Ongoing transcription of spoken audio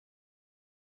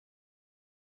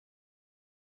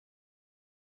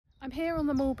I'm here on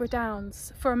the Marlborough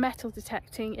Downs for a metal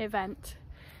detecting event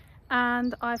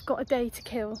and I've got a day to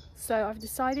kill, so I've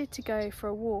decided to go for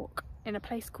a walk in a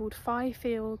place called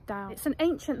Avebury Downs. It's an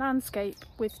ancient landscape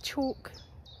with chalk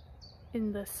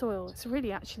in the soil. It's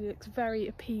really actually looks very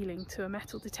appealing to a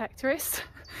metal detectorist.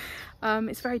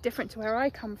 It's very different to where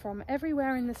I come from.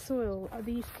 Everywhere in the soil are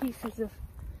these pieces of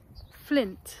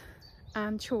flint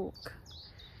and chalk,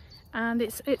 and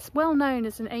it's well known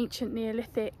as an ancient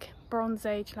Neolithic Bronze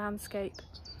Age landscape.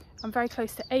 I'm very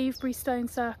close to Avebury Stone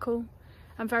Circle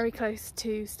and very close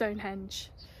to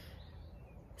Stonehenge.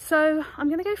 So I'm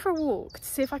going to go for a walk to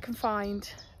see if I can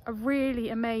find a really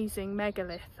amazing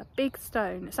megalith, a big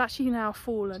stone. It's actually now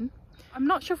fallen. I'm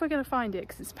not sure if we're going to find it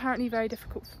because it's apparently very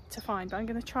difficult to find, but I'm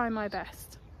going to try my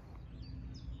best.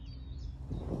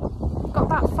 I've got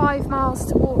about 5 miles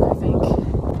to walk, I think.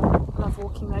 I love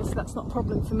walking though, so that's not a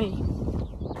problem for me.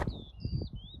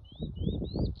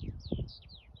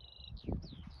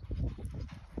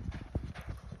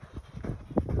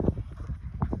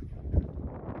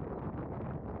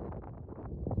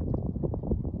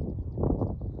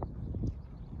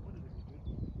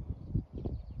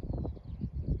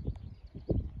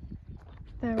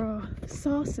 There are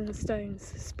sarsen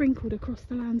stones sprinkled across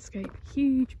the landscape,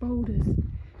 huge boulders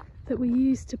that were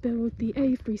used to build the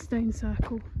Avebury Stone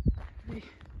Circle. The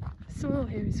soil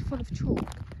here is full of chalk.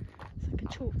 It's like a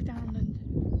chalk downland.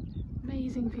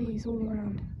 Amazing views all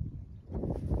around.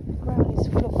 The ground is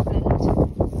full of flint.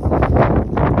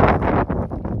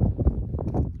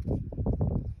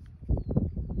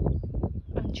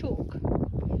 And chalk.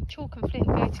 Chalk and flint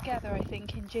go together, I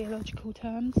think, in geological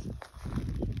terms.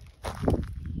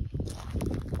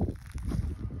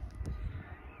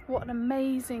 What an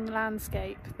amazing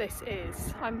landscape this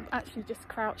is. I'm actually just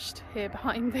crouched here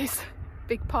behind this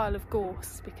big pile of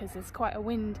gorse because there's quite a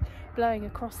wind blowing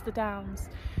across the downs.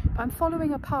 But I'm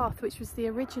following a path which was the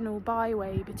original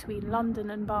byway between London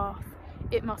and Bath.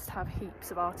 It must have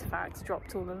heaps of artefacts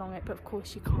dropped all along it, but of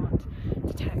course you can't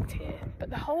detect here. But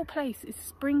the whole place is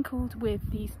sprinkled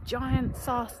with these giant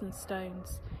sarsen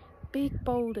stones, big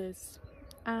boulders,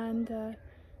 and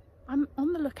I'm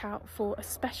on the lookout for a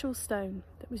special stone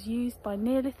that was used by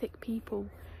Neolithic people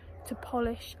to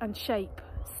polish and shape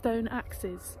stone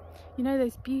axes. You know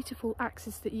those beautiful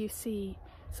axes that you see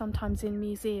sometimes in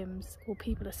museums, or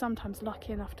people are sometimes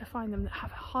lucky enough to find them, that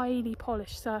have a highly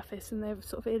polished surface and they're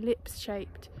sort of ellipse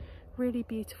shaped, really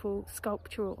beautiful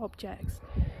sculptural objects.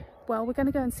 Well, we're going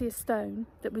to go and see a stone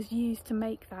that was used to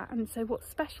make that, and so what's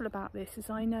special about this is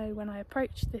I know when I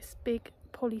approach this big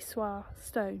polissoir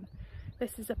stone,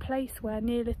 this is a place where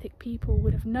Neolithic people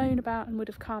would have known about and would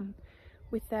have come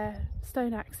with their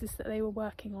stone axes that they were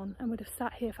working on and would have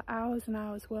sat here for hours and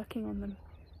hours working on them.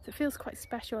 So it feels quite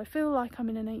special. I feel like I'm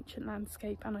in an ancient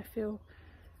landscape and I feel,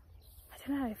 I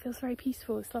don't know, it feels very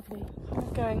peaceful. It's lovely.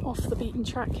 I'm going off the beaten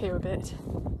track here a bit.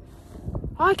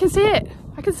 Oh, I can see it!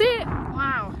 I can see it!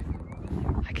 Wow!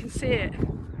 I can see it.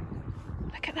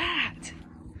 Look at that!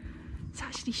 It's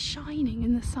actually shining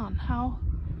in the sun. How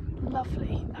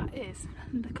lovely that is.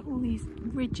 And look at all these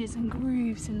ridges and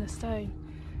grooves in the stone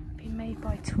being made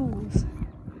by tools.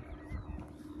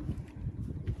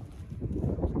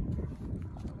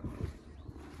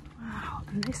 Wow,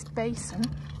 and this basin,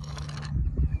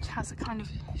 which has a kind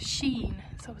of sheen,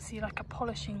 it's obviously like a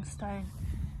polishing stone,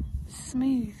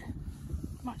 smooth,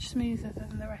 much smoother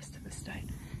than the rest of the stone.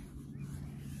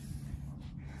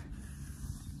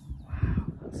 Wow,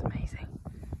 that's amazing.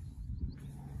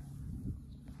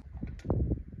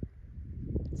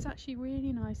 It's actually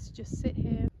really nice to just sit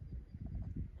here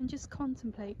and just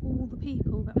contemplate all the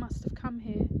people that must have come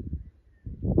here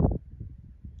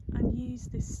and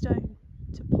used this stone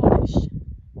to polish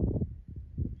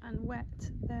and wet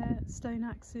their stone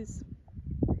axes.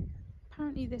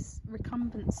 Apparently this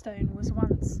recumbent stone was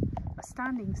once a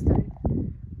standing stone.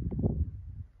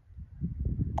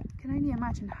 I can only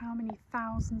imagine how many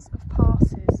thousands of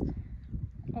passes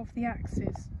of the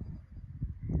axes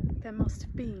there must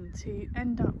have been to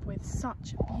end up with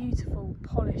such beautiful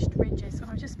polished ridges. And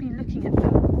I've just been looking at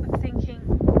them and thinking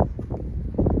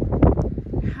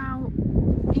how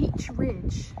each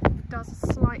ridge does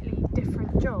a slightly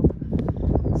different job.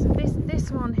 So this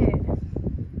one here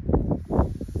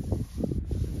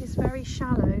is very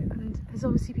shallow and has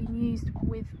obviously been used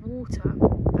with water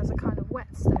as a kind of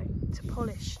whetstone to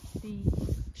polish the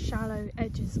shallow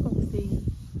edges of the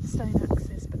stone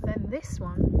axes. But then this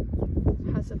one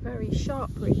has a very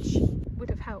sharp ridge, would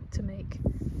have helped to make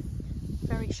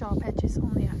very sharp edges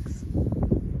on the axe.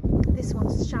 This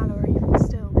one's shallower even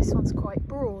still, this one's quite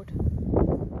broad.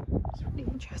 It's really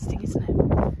interesting, isn't it?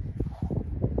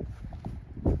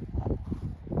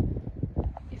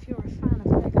 If you're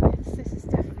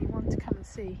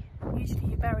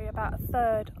about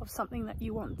 1/3 of something that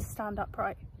you want to stand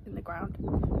upright in the ground.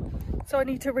 So I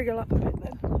need to wriggle up a bit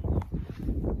then.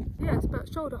 Yeah, it's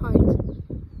about shoulder height.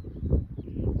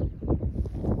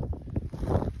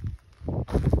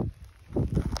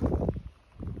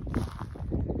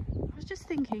 I was just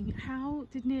thinking, how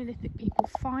did Neolithic people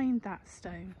find that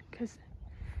stone? Because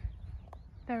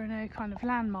there are no kind of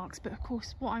landmarks, but of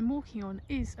course what I'm walking on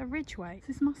is a ridgeway.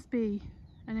 This must be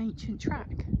an ancient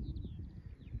track.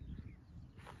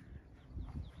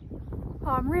 Oh,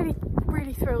 I'm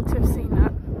really thrilled to have seen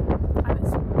that, and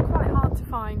it's quite hard to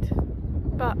find,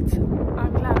 but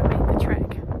I'm glad I made the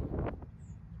trek.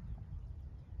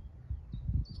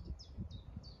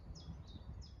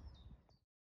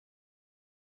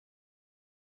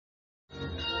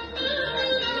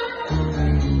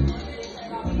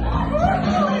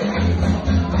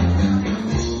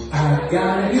 I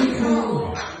gotta be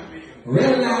cool,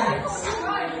 relax,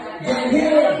 get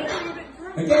here,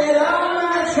 get all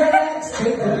my tracks to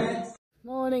correct.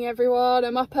 Morning everyone,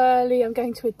 I'm up early. I'm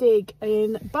going to a dig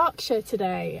in Berkshire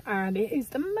today and it is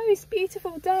the most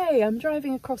beautiful day. I'm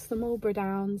driving across the Marlborough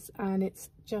Downs and it's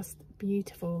just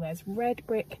beautiful. There's red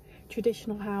brick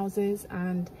traditional houses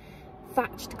and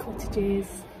thatched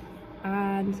cottages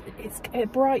and it's a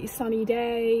bright sunny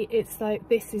day. It's like,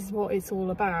 this is what it's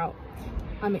all about.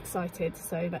 I'm excited,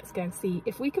 so let's go and see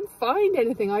if we can find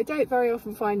anything. I don't very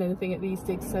often find anything at these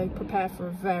digs, so prepare for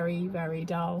a very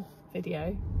dull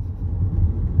video.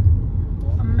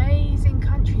 What amazing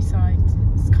countryside.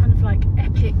 It's kind of like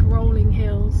epic rolling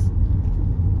hills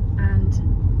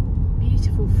and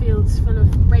beautiful fields full of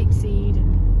rapeseed,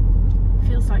 and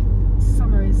feels like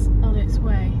summer is on its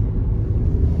way.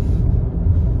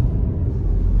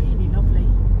 Really lovely.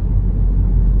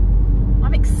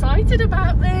 I'm excited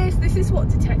about this. This is what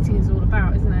detecting is all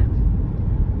about, isn't it?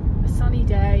 A sunny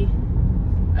day,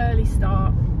 early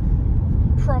start,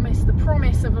 the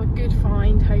promise of a good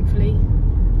find, hopefully.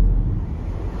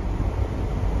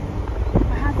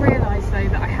 I have realised though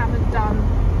that I haven't done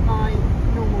my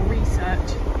normal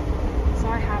research, so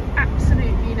I have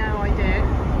absolutely no idea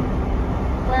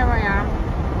where I am,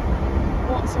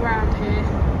 what's around here.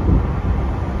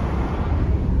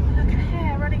 Look, a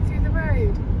hare running through the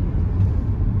road.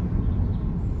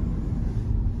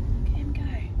 Look at him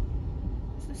go.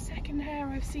 It's the second hare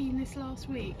I've seen this last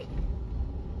week.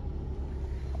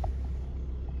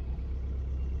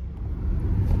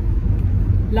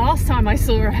 Last time I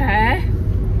saw a hare,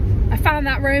 I found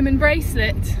that Roman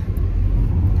bracelet.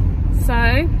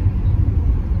 So,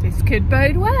 this could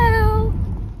bode well.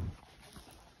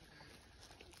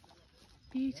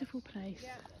 Beautiful place.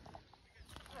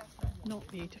 Not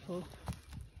beautiful.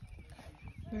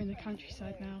 We're in the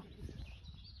countryside now.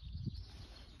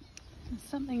 There's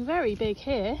something very big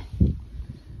here.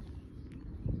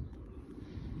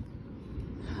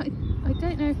 I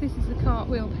don't know if this is a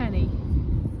cartwheel penny.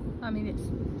 I mean, it's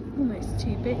almost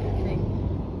too big, I think.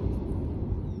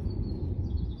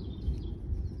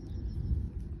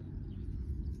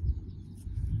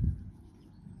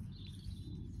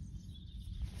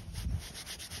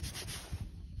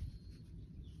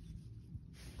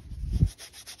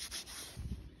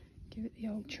 Give it the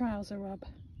old trouser rub.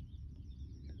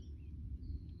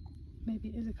 Maybe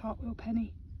it is a cartwheel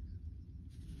penny.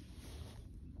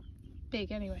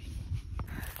 Big anyway.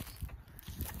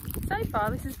 So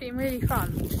far this has been really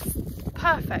fun.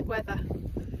 Perfect weather.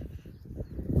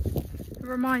 It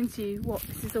reminds you what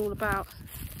this is all about.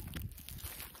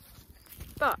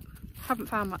 But haven't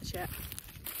found much yet.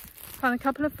 Found a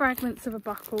couple of fragments of a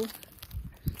buckle.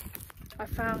 I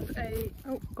found a,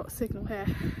 oh, got a signal here.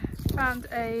 Found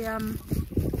a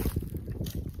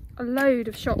load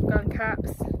of shotgun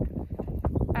caps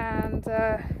and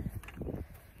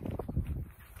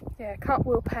yeah,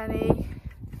 cartwheel penny.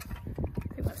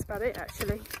 I think that's about it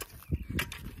actually.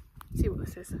 Let's see what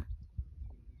this is.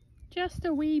 Just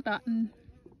a wee button.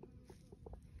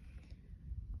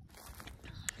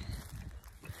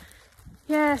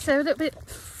 Yeah, so a little bit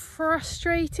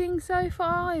frustrating so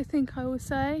far, I think I would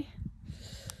say.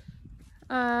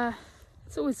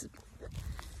 It's always,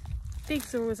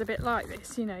 digs are always a bit like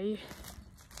this, you know.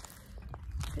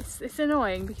 It's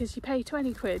annoying because you pay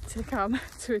 20 quid to come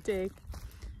to a dig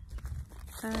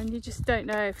and you just don't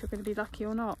know if you're going to be lucky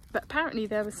or not. But apparently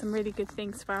there were some really good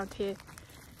things found here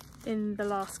in the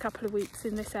last couple of weeks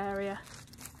in this area.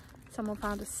 Someone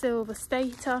found a silver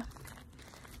stater.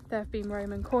 There have been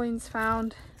Roman coins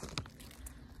found.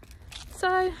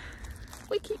 So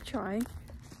we keep trying.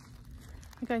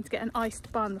 I'm going to get an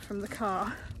iced bun from the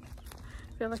car.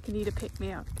 I feel like I need a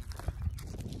pick-me-up.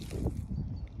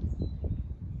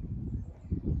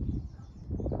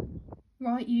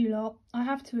 Right, like you lot, I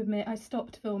have to admit I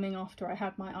stopped filming after I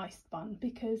had my iced bun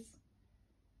because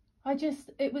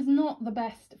it was not the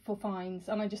best for finds,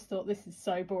 and I just thought this is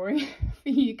so boring for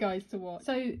you guys to watch.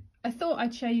 So I thought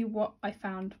I'd show you what I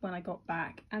found when I got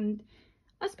back, and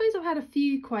I suppose I've had a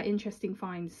few quite interesting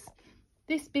finds.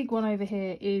 This big one over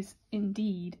here is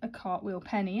indeed a cartwheel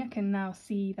penny. I can now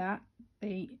see that,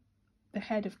 the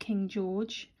head of King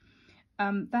George.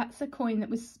 That's a coin that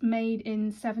was made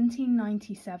in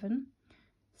 1797.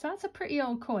 So that's a pretty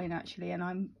old coin actually, and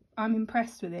I'm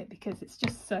impressed with it because it's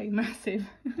just so massive.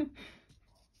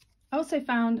 I also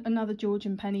found another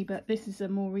Georgian penny, but this is a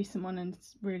more recent one and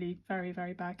it's really very,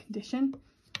 very bad condition.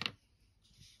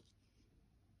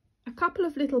 A couple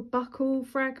of little buckle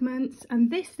fragments,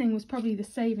 and this thing was probably the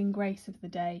saving grace of the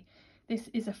day. This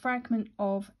is a fragment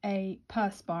of a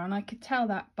purse bar, and I could tell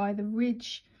that by the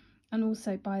ridge and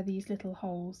also by these little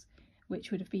holes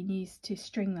which would have been used to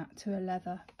string that to a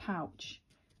leather pouch.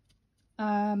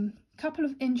 Couple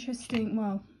of interesting,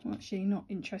 well actually not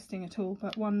interesting at all,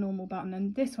 but one normal button,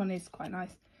 and this one is quite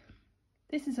nice.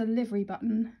 This is a livery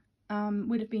button,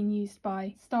 would have been used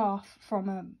by staff from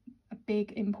a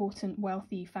big important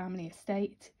wealthy family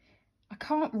estate. I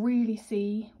can't really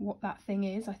see what that thing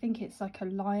is. I think it's like a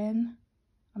lion.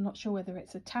 I'm not sure whether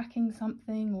it's attacking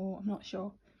something, or I'm not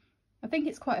sure. I think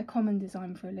it's quite a common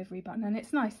design for a livery button, and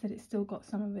it's nice that it's still got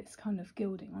some of its kind of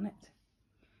gilding on it.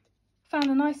 Found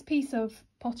a nice piece of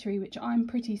pottery which I'm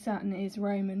pretty certain is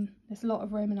Roman. There's a lot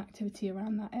of Roman activity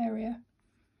around that area.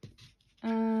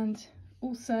 And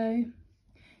also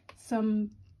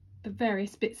some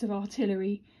various bits of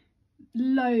artillery,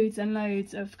 loads and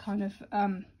loads of kind of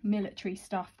military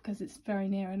stuff because it's very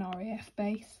near an RAF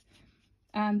base.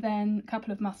 And then a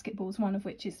couple of musket balls, one of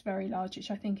which is very large,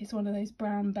 which I think is one of those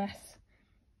Brown Bess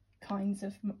kinds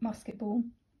of musket ball.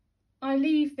 I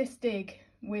leave this dig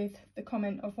with the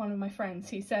comment of one of my friends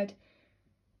who said,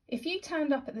 if you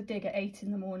turned up at the dig at 8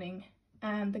 in the morning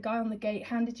and the guy on the gate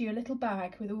handed you a little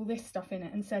bag with all this stuff in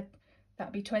it and said,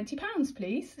 that'd be £20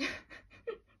 please,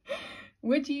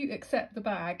 would you accept the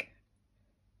bag?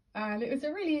 And it was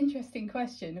a really interesting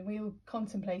question, and we all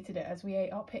contemplated it as we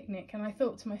ate our picnic, and I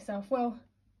thought to myself, well,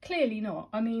 clearly not.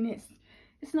 I mean,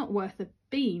 it's not worth a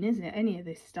bean, is it, any of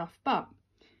this stuff? But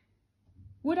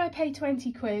would I pay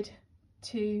 20 quid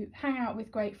to hang out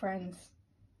with great friends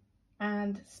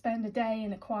and spend a day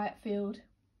in a quiet field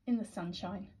in the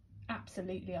sunshine?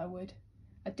 Absolutely I would.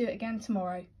 I'd do it again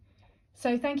tomorrow.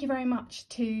 So thank you very much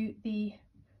to the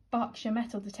Berkshire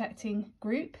Metal Detecting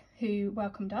group who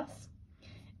welcomed us,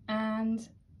 and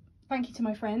thank you to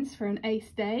my friends for an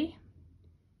ace day.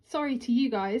 Sorry to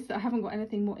you guys that I haven't got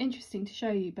anything more interesting to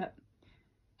show you, but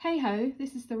hey ho,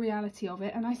 this is the reality of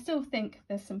it, and I still think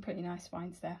there's some pretty nice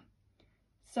finds there.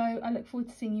 So I look forward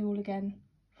to seeing you all again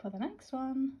for the next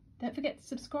one. Don't forget to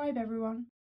subscribe, everyone.